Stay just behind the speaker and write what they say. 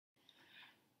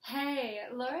Hey,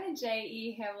 Laura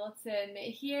J.E. Hamilton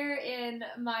here in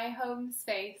my home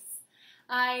space.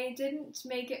 I didn't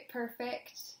make it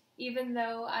perfect, even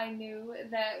though I knew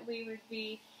that we would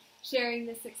be sharing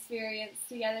this experience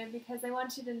together because I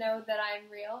want you to know that I'm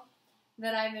real,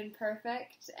 that I'm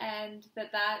imperfect, and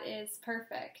that that is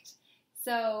perfect.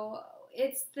 So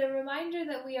it's the reminder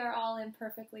that we are all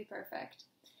imperfectly perfect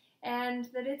and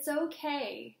that it's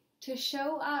okay to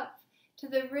show up to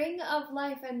the ring of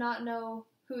life and not know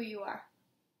who you are.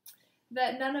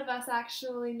 That none of us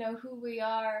actually know who we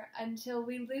are until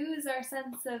we lose our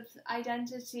sense of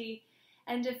identity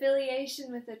and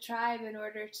affiliation with the tribe in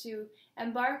order to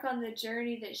embark on the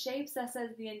journey that shapes us as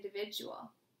the individual,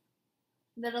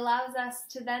 that allows us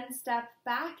to then step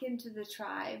back into the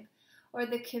tribe or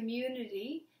the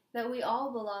community that we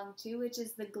all belong to, which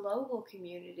is the global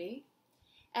community,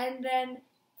 and then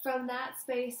from that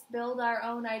space build our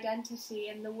own identity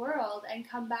in the world and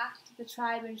come back to the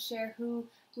tribe and share who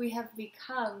we have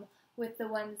become with the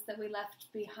ones that we left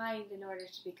behind in order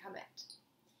to become it.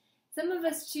 Some of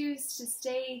us choose to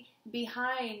stay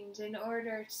behind in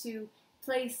order to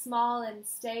play small and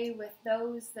stay with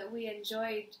those that we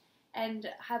enjoyed and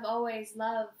have always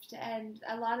loved, and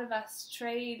a lot of us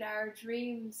trade our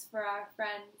dreams for our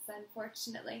friends,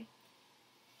 unfortunately.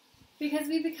 Because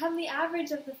we become the average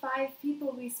of the 5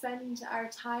 people we spend our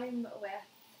time with.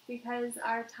 Because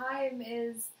our time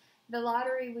is the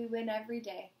lottery we win every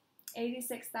day.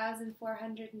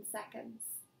 86,400 seconds.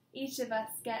 Each of us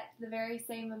get the very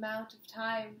same amount of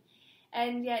time.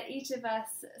 And yet each of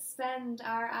us spend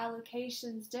our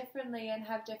allocations differently and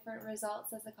have different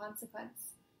results as a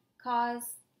consequence. Cause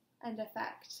and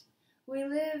effect. We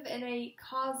live in a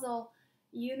causal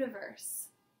universe.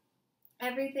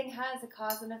 Everything has a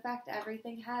cause and effect.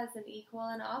 Everything has an equal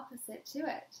and opposite to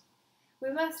it.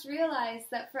 We must realize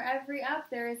that for every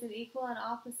up, there is an equal and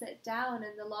opposite down,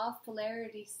 and the law of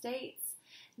polarity states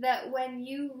that when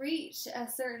you reach a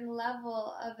certain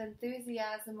level of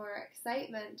enthusiasm or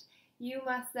excitement, you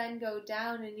must then go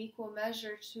down in equal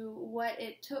measure to what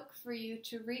it took for you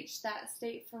to reach that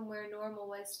state from where normal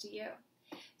was to you.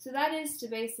 So that is to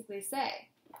basically say,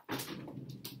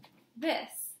 this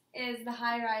is the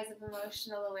high rise of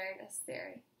emotional awareness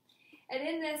theory. And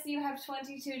in this, you have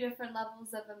 22 different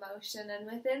levels of emotion, and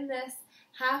within this,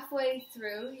 halfway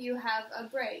through, you have a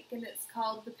break, and it's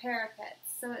called the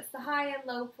parapets. So it's the high and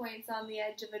low points on the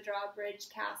edge of a drawbridge,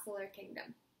 castle, or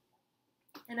kingdom.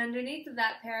 And underneath of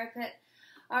that parapet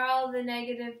are all the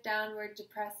negative, downward,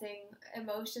 depressing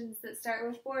emotions that start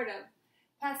with boredom,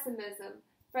 pessimism,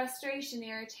 frustration,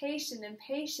 irritation,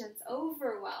 impatience,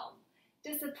 overwhelm,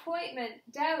 disappointment,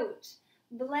 doubt,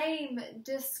 blame,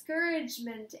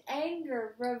 discouragement,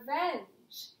 anger, revenge,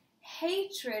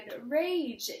 hatred,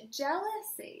 rage,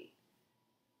 jealousy,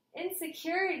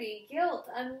 insecurity, guilt,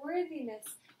 unworthiness,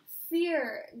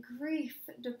 fear, grief,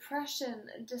 depression,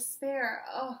 despair.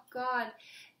 Oh God,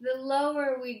 the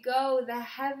lower we go, the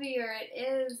heavier it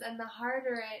is and the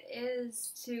harder it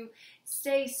is to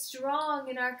stay strong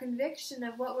in our conviction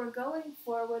of what we're going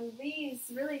for when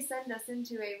these really send us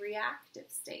into a reactive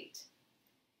state.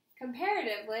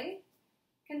 Comparatively,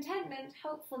 contentment,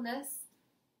 hopefulness,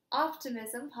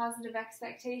 optimism, positive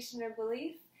expectation or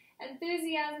belief,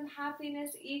 enthusiasm,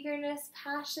 happiness, eagerness,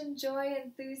 passion, joy,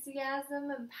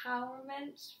 enthusiasm,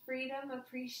 empowerment, freedom,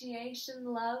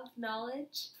 appreciation, love,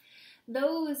 knowledge.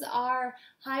 Those are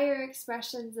higher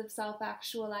expressions of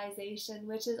self-actualization,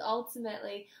 which is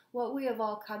ultimately what we have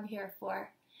all come here for.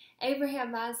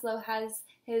 Abraham Maslow has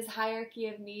his hierarchy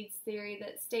of needs theory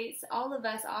that states all of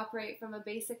us operate from a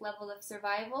basic level of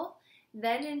survival,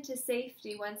 then into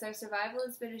safety. Once our survival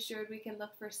has been assured, we can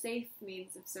look for safe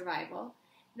means of survival.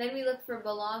 Then we look for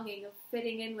belonging, of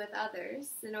fitting in with others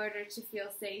in order to feel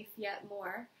safe yet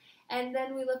more. And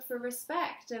then we look for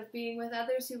respect, of being with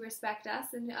others who respect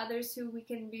us and others who we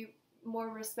can be more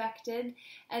respected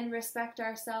and respect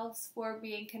ourselves for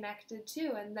being connected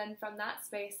to. And then from that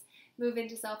space, move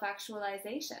into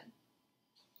self-actualization.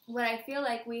 What I feel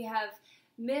like we have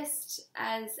missed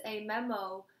as a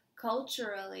memo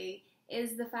culturally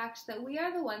is the fact that we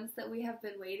are the ones that we have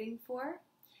been waiting for.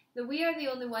 That we are the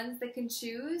only ones that can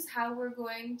choose how we're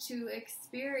going to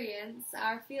experience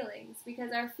our feelings,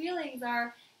 because our feelings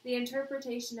are the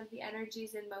interpretation of the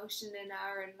energies in motion in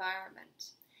our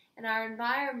environment. And our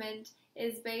environment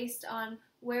is based on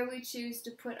where we choose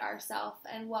to put ourselves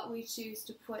and what we choose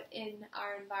to put in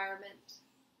our environment.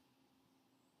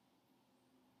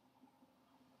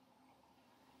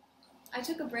 I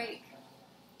took a break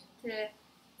to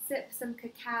sip some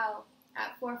cacao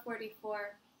at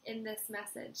 4:44 in this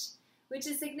message, which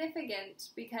is significant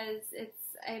because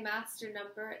it's a master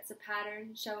number. It's a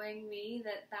pattern showing me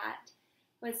that that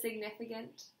was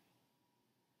significant.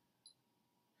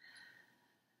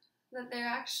 That there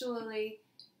actually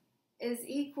is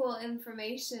equal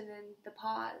information in the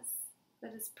pause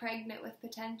that is pregnant with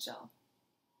potential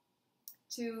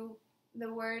to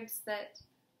the words that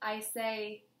I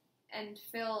say and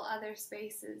fill other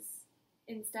spaces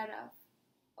instead of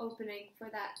opening for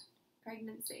that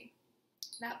pregnancy,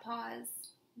 that pause,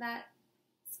 that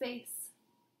space,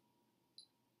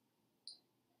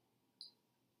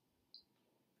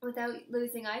 without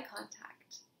losing eye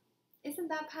contact. Isn't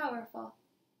that powerful?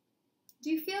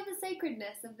 Do you feel the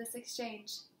sacredness of this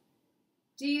exchange?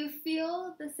 Do you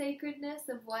feel the sacredness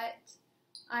of what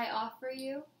I offer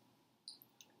you?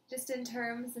 Just in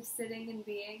terms of sitting and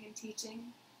being and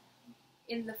teaching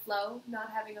in the flow,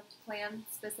 not having a plan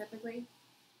specifically,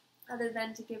 other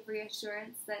than to give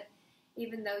reassurance that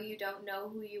even though you don't know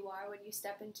who you are when you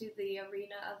step into the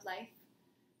arena of life,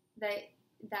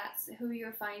 that's who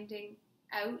you're finding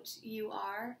out you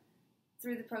are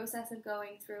through the process of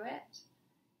going through it.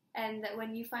 And that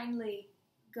when you finally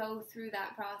go through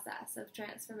that process of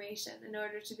transformation in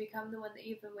order to become the one that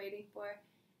you've been waiting for,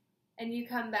 and you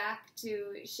come back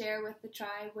to share with the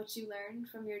tribe what you learned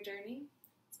from your journey,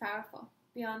 it's powerful,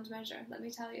 beyond measure, let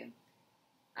me tell you.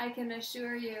 I can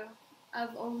assure you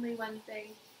of only one thing.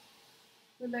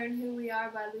 We learn who we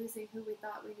are by losing who we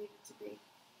thought we needed to be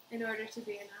in order to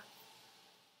be enough.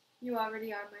 You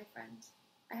already are, my friend.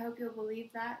 I hope you'll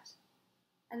believe that.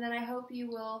 And then I hope you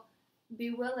will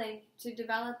be willing to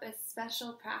develop a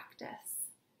special practice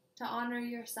to honor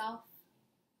yourself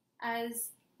as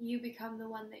you become the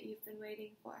one that you've been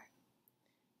waiting for.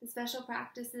 The special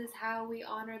practice is how we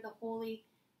honor the holy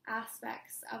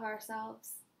aspects of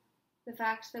ourselves. The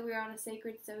fact that we are on a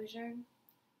sacred sojourn,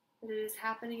 that it is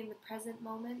happening in the present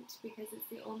moment because it's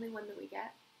the only one that we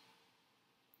get.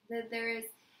 That there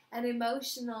is an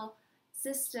emotional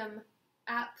system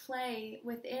at play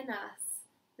within us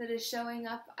that is showing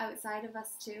up outside of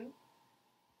us too.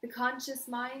 The conscious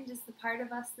mind is the part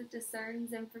of us that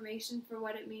discerns information for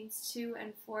what it means to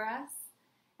and for us,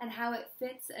 and how it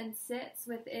fits and sits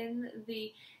within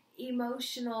the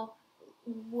emotional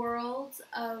world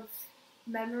of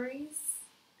memories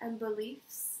and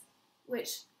beliefs,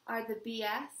 which are the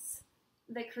BS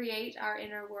that create our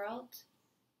inner world.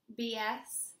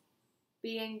 BS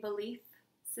being belief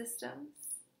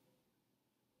systems.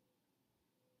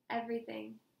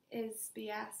 Everything is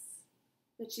BS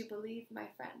that you believe, my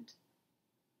friend.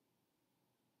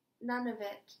 None of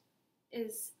it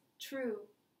is true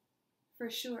for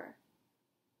sure.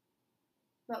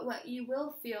 But what you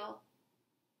will feel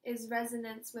is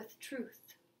resonance with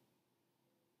truth.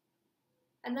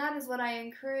 And that is what I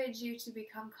encourage you to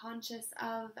become conscious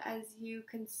of as you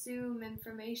consume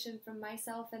information from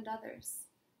myself and others.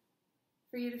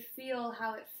 For you to feel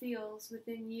how it feels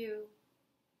within you.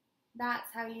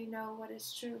 That's how you know what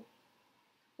is true.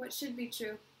 What should be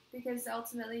true. Because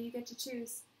ultimately you get to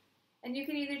choose. And you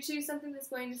can either choose something that's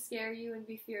going to scare you and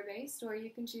be fear-based, or you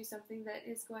can choose something that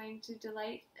is going to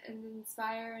delight and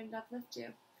inspire and uplift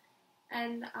you.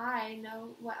 And I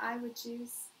know what I would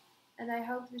choose. And I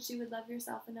hope that you would love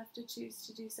yourself enough to choose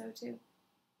to do so too.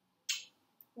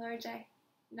 Laura J.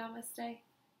 Namaste.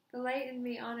 The light in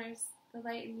me honors the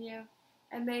light in you.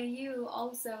 And may you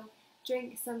also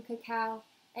drink some cacao,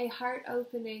 a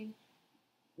heart-opening,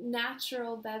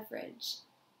 natural beverage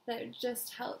that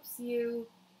just helps you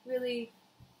really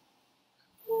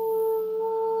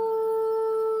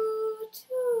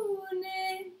tune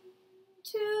in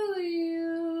to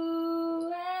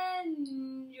you and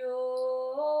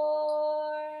yours.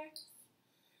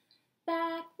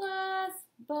 That was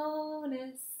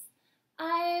bonus.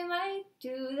 I might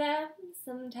do them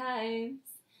sometimes,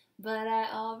 but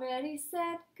I already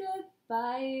said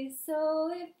goodbye.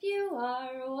 So if you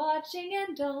are watching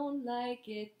and don't like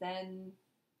it, then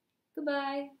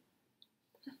goodbye.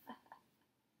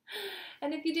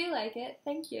 And if you do like it,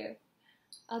 thank you.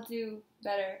 I'll do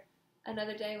better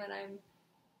another day when I'm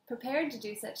prepared to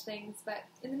do such things. But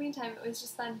in the meantime, it was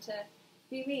just fun to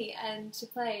be me and to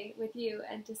play with you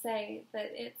and to say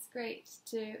that it's great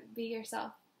to be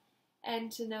yourself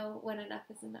and to know when enough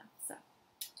is enough. So,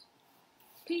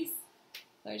 peace.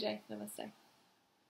 Laura J. Namaste.